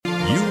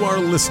are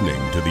listening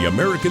to the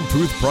American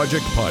Truth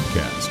Project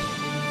podcast.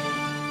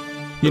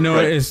 You know,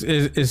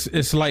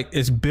 it's like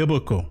it's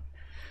biblical.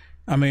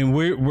 I mean,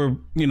 we're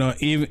you know,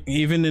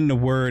 even in the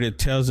word, it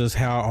tells us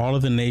how all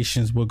of the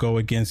nations will go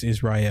against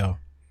Israel.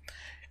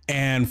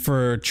 And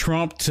for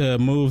Trump to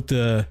move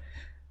the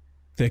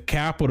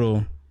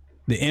capital,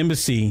 the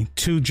embassy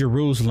to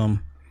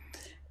Jerusalem,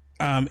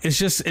 it's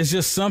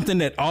just something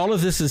that all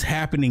of this is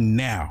happening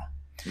now.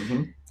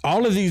 Mm-hmm.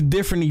 All of these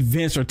different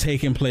events are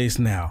taking place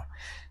now.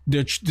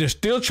 They're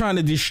still trying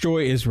to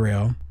destroy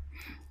Israel.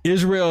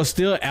 Israel is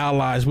still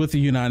allies with the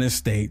United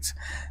States,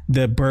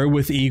 the bird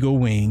with eagle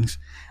wings.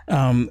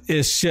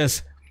 It's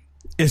just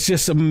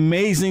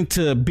amazing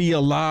to be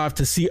alive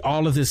to see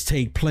all of this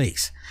take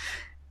place.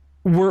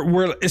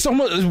 We're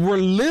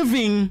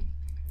living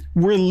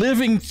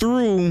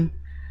through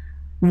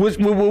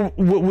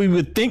what we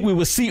would think we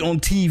would see on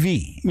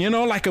TV, you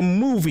know, like a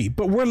movie,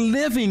 but we're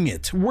living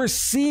it. We're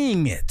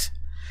seeing it.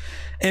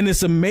 And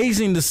it's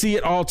amazing to see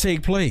it all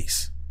take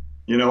place.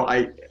 You know,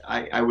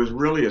 I was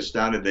really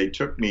astounded. They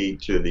took me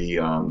to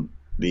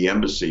the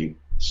embassy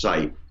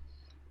site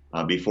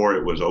before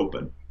it was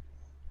open.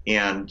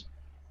 And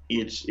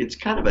it's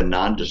kind of a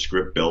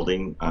nondescript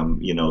building.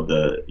 You know,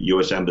 the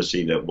U.S.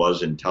 embassy that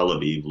was in Tel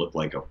Aviv looked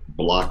like a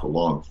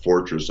block-long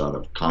fortress out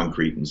of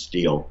concrete and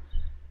steel.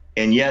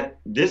 And yet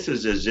this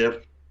is as if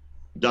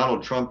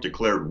Donald Trump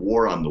declared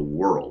war on the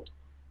world.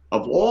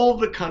 Of all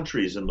the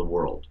countries in the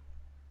world,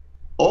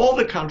 all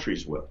the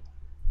countries will,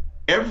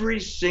 every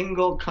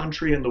single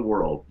country in the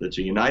world that's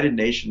a United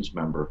Nations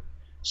member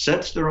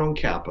sets their own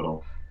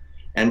capital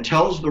and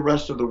tells the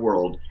rest of the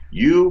world,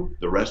 you,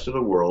 the rest of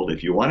the world,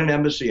 if you want an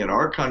embassy in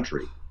our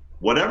country,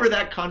 whatever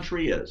that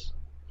country is,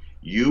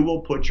 you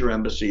will put your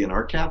embassy in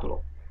our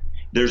capital.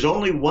 There's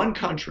only one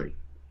country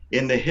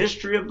in the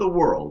history of the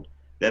world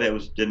that it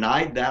was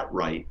denied that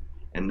right,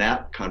 and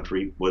that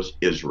country was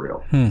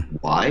Israel.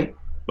 Why?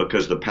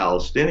 Because the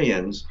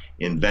Palestinians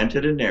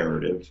invented a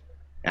narrative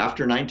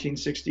after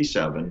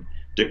 1967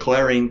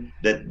 declaring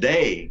that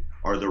they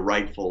are the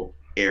rightful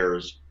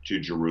heirs to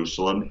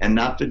Jerusalem and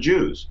not the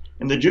Jews.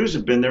 And the Jews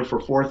have been there for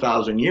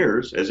 4,000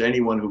 years, as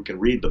anyone who can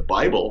read the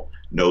Bible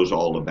knows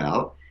all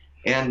about.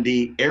 And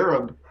the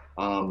Arab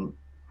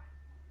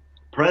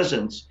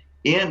presence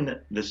in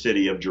the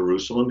city of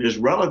Jerusalem is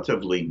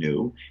relatively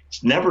new.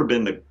 It's never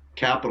been the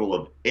capital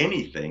of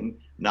anything,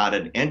 not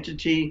an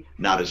entity,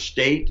 not a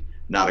state,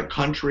 not a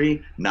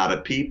country, not a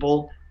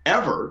people,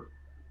 ever,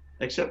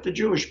 except the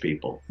Jewish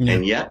people. Yeah.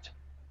 And yet,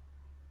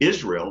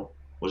 Israel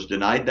was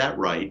denied that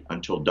right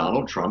until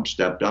Donald Trump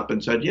stepped up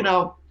and said, you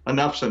know,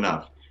 enough's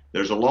enough.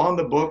 There's a law in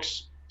the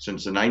books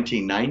since the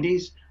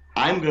 1990s.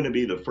 I'm going to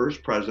be the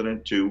first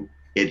president to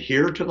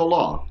adhere to the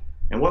law.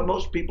 And what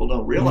most people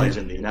don't realize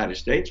in the United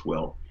States,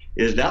 Will,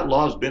 is that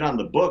law has been on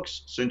the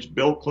books since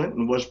Bill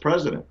Clinton was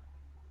president.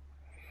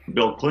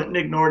 Bill Clinton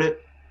ignored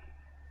it.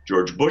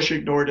 George Bush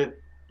ignored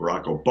it.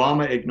 Barack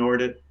Obama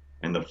ignored it.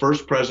 And the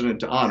first president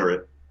to honor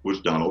it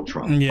was Donald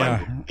Trump.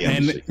 Yeah,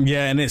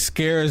 and it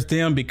scares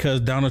them because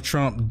Donald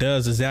Trump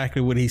does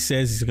exactly what he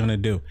says he's going to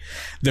do.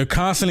 They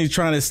constantly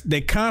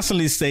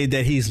say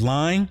that he's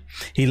lying.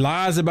 He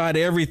lies about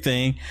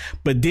everything,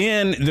 but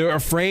then they're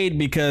afraid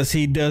because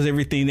he does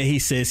everything that he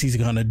says he's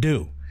going to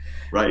do.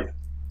 Right.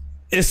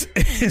 It's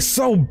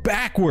so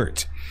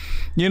backwards.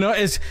 You know,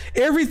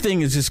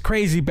 everything is just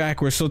crazy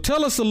backwards. So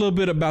tell us a little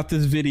bit about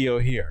this video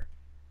here.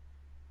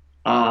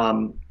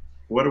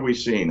 What are we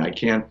seeing? I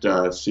can't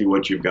see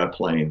what you've got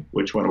playing.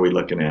 Which one are we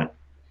looking at?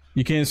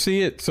 You can't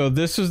see it? So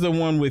this is the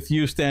one with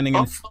you standing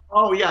in...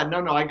 Oh, yeah.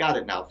 No, I got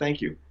it now.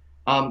 Thank you.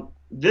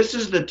 This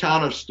is the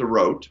town of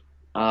Sderot.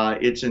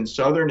 It's in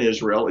southern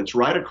Israel. It's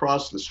right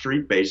across the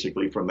street,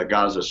 basically, from the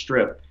Gaza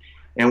Strip.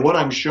 And what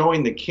I'm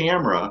showing the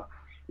camera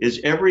is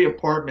every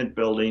apartment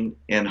building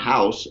and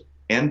house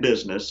and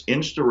business in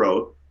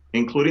Sderot,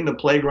 including the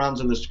playgrounds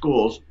and the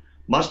schools,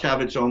 must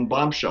have its own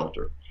bomb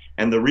shelter.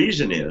 And the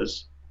reason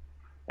is,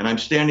 and I'm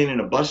standing in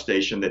a bus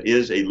station that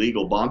is a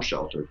legal bomb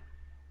shelter,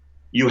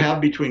 you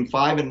have between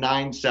 5 and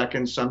 9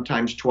 seconds,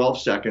 sometimes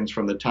 12 seconds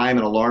from the time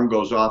an alarm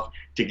goes off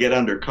to get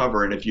under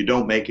cover. And if you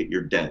don't make it,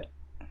 you're dead.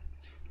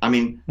 I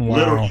mean,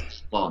 literally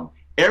long.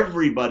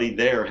 Everybody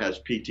there has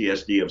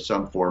PTSD of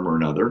some form or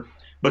another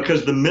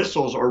because the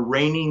missiles are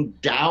raining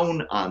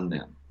down on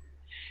them.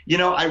 You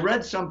know, I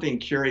read something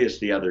curious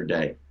the other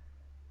day.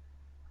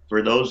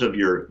 For those of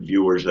your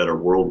viewers that are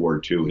World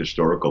War II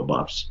historical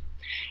buffs,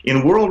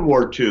 in World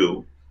War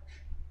II,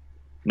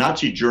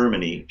 Nazi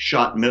Germany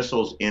shot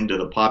missiles into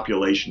the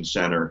population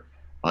center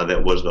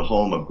that was the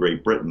home of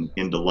Great Britain,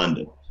 into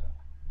London.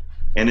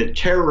 And it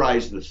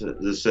terrorized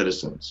the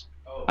citizens.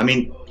 I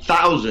mean,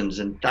 thousands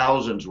and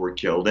thousands were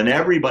killed, and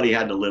everybody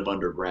had to live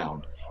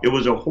underground. It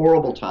was a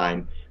horrible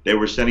time. They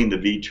were sending the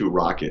V-2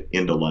 rocket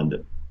into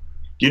London.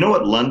 Do you know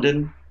what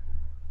London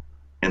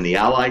and the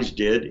Allies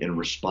did in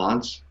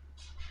response?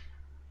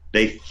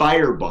 They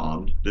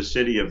firebombed the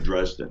city of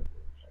Dresden.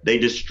 They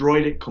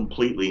destroyed it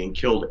completely and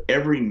killed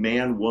every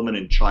man, woman,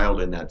 and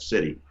child in that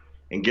city.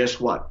 And guess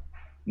what?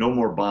 No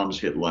more bombs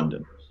hit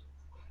London.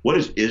 What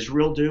does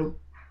Israel do?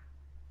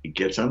 it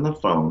gets on the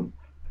phone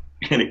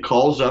and it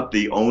calls up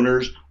the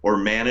owners or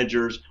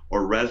managers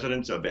or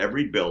residents of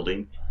every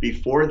building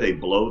before they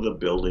blow the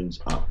buildings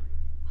up.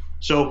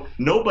 So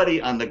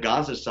nobody on the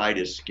Gaza side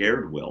is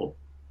scared, Will.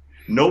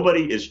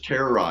 Nobody is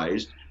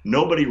terrorized.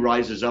 Nobody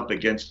rises up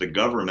against the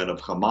government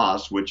of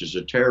Hamas, which is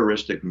a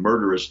terroristic,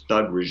 murderous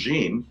thug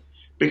regime,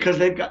 because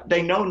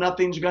they know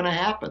nothing's going to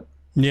happen.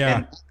 Yeah.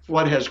 And that's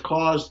what has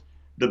caused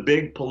the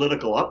big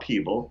political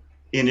upheaval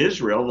in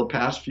Israel the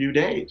past few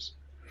days.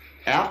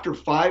 After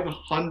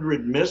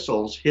 500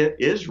 missiles hit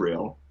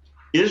Israel,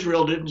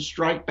 Israel didn't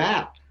strike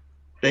back.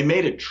 They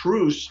made a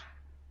truce,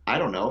 I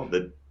don't know,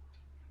 the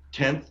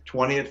 10th,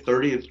 20th,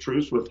 30th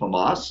truce with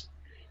Hamas,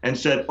 and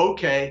said,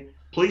 okay,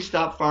 please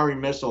stop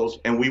firing missiles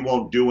and we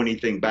won't do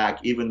anything back,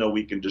 even though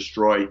we can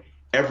destroy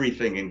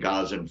everything in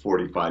Gaza in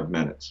 45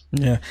 minutes.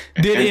 Yeah.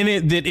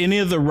 Did any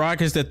of the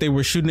rockets that they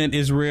were shooting at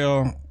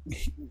Israel,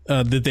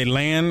 did they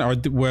land, or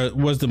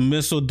was the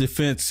missile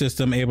defense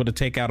system able to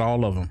take out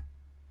all of them?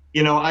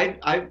 You know,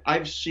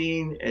 I've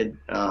seen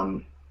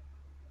an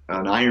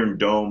Iron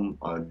Dome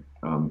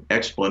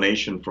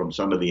explanation from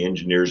some of the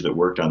engineers that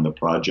worked on the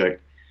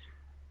project.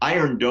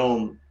 Iron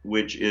Dome,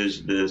 which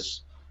is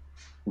this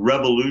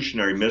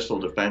revolutionary missile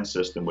defense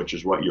system, which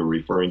is what you're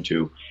referring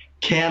to,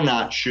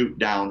 cannot shoot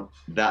down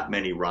that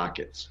many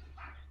rockets.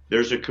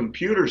 There's a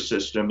computer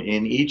system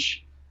in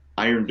each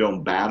Iron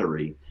Dome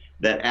battery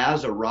that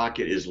as a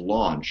rocket is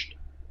launched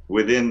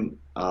within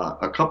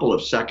a couple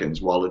of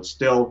seconds while it's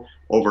still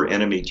over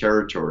enemy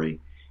territory,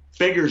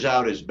 figures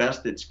out as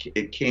best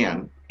it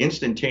can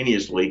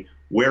instantaneously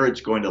where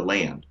it's going to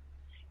land.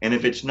 And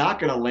if it's not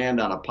going to land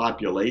on a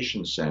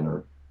population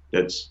center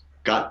that's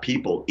got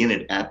people in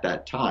it at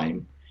that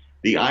time,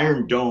 the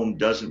Iron Dome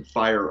doesn't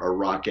fire a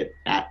rocket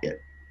at it.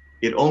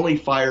 It only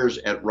fires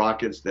at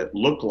rockets that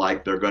look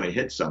like they're going to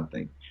hit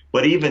something.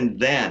 But even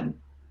then,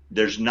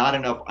 there's not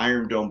enough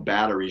Iron Dome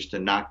batteries to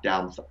knock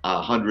down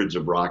hundreds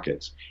of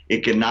rockets.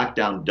 It can knock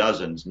down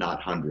dozens,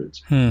 not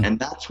hundreds. And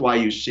that's why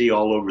you see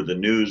all over the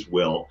news,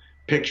 Will,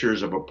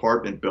 pictures of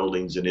apartment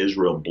buildings in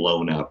Israel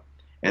blown up,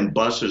 and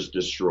buses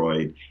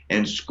destroyed,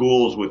 and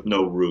schools with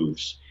no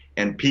roofs,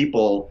 and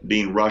people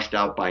being rushed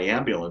out by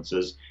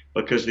ambulances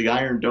because the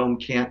Iron Dome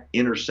can't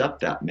intercept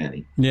that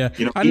many. Yeah.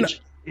 You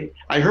know,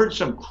 I heard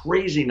some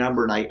crazy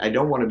number, and I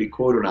don't want to be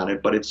quoted on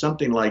it, but it's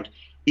something like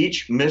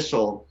each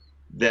missile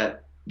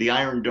that the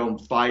Iron Dome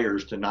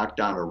fires to knock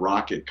down a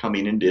rocket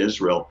coming into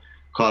Israel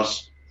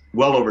costs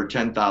well over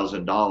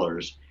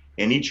 $10,000,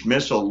 and each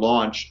missile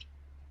launched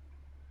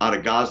out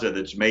of Gaza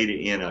that's made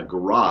in a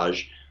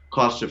garage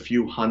costs a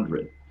few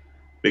hundred,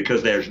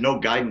 because there's no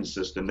guidance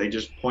system. They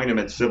just point them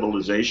at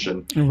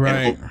civilization, right,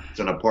 and hope it's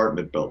an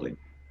apartment building.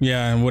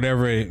 Yeah, and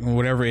whatever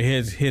it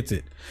hits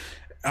it.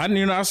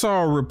 I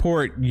saw a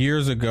report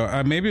years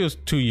ago, maybe it was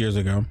 2 years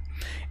ago,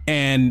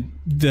 and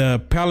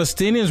the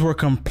Palestinians were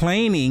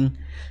complaining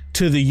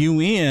to the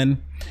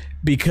UN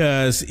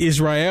because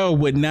Israel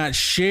would not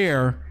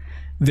share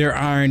their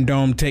Iron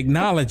Dome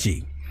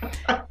technology.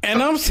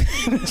 And I'm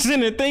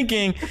sitting there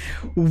thinking,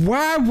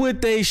 why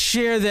would they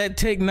share that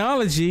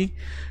technology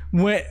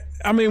with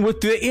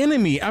the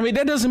enemy? I mean,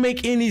 that doesn't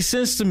make any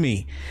sense to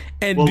me.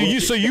 And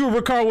so you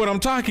recall what I'm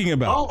talking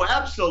about? Oh,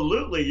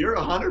 absolutely. You're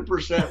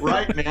 100%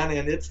 right, man.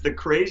 And it's the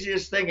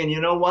craziest thing. And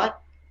you know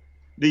what?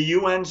 The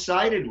UN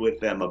sided with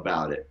them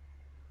about it.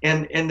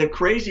 And the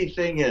crazy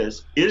thing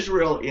is,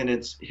 Israel in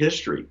its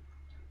history,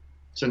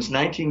 since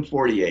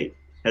 1948,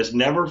 has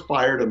never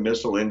fired a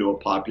missile into a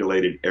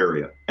populated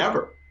area,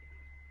 ever.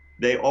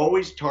 They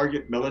always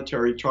target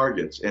military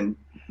targets. And,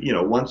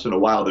 once in a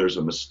while there's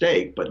a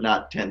mistake, but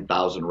not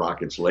 10,000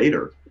 rockets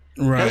later.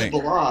 Right.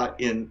 Hezbollah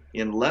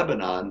in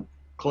Lebanon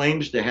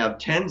claims to have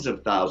tens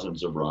of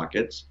thousands of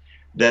rockets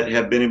that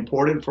have been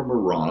imported from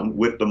Iran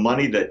with the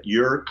money that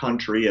your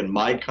country and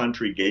my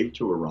country gave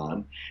to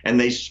Iran. And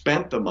they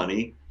spent the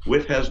money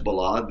with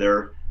Hezbollah,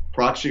 their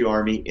proxy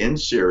army in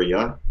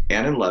Syria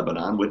and in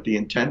Lebanon, with the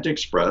intent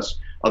express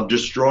of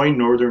destroying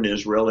northern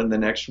Israel in the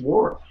next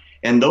war.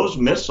 And those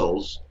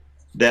missiles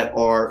that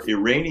are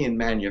Iranian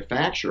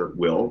manufactured,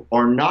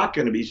 are not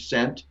going to be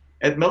sent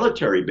at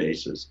military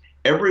bases.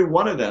 Every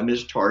one of them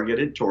is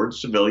targeted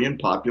towards civilian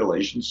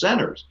population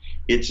centers.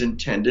 It's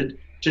intended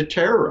to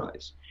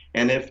terrorize.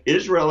 And if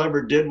Israel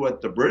ever did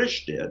what the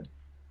British did,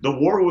 the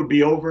war would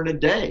be over in a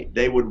day.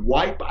 They would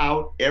wipe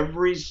out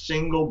every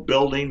single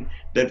building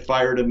that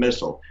fired a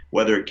missile,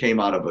 whether it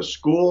came out of a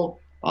school,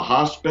 a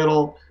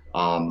hospital,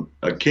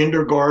 a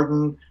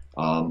kindergarten,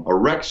 a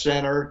rec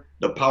center,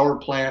 the power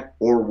plant,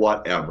 or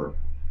whatever.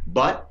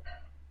 But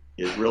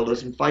Israel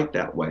doesn't fight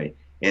that way.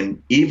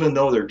 And even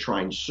though they're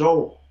trying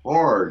so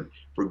hard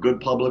for good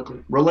public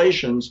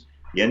relations,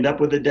 you end up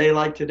with a day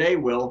like today,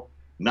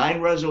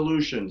 9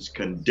 resolutions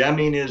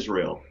condemning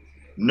Israel.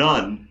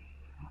 None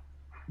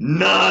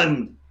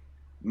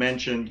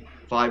mentioned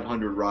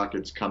 500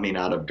 rockets coming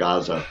out of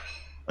Gaza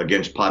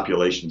against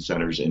population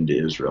centers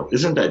into Israel.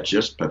 Isn't that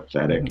just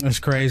pathetic? That's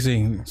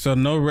crazy. So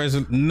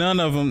none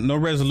of them, no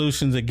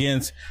resolutions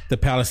against the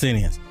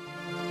Palestinians.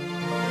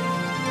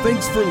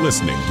 Thanks for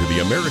listening to the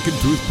American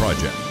Truth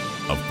Project,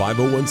 a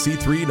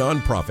 501c3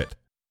 nonprofit.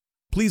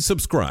 Please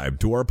subscribe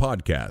to our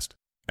podcast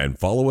and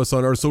follow us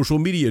on our social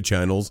media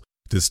channels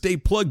to stay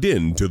plugged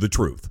in to the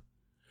truth.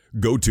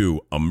 Go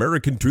to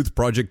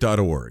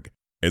americantruthproject.org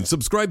and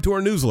subscribe to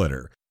our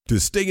newsletter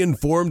to stay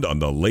informed on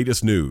the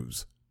latest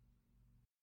news.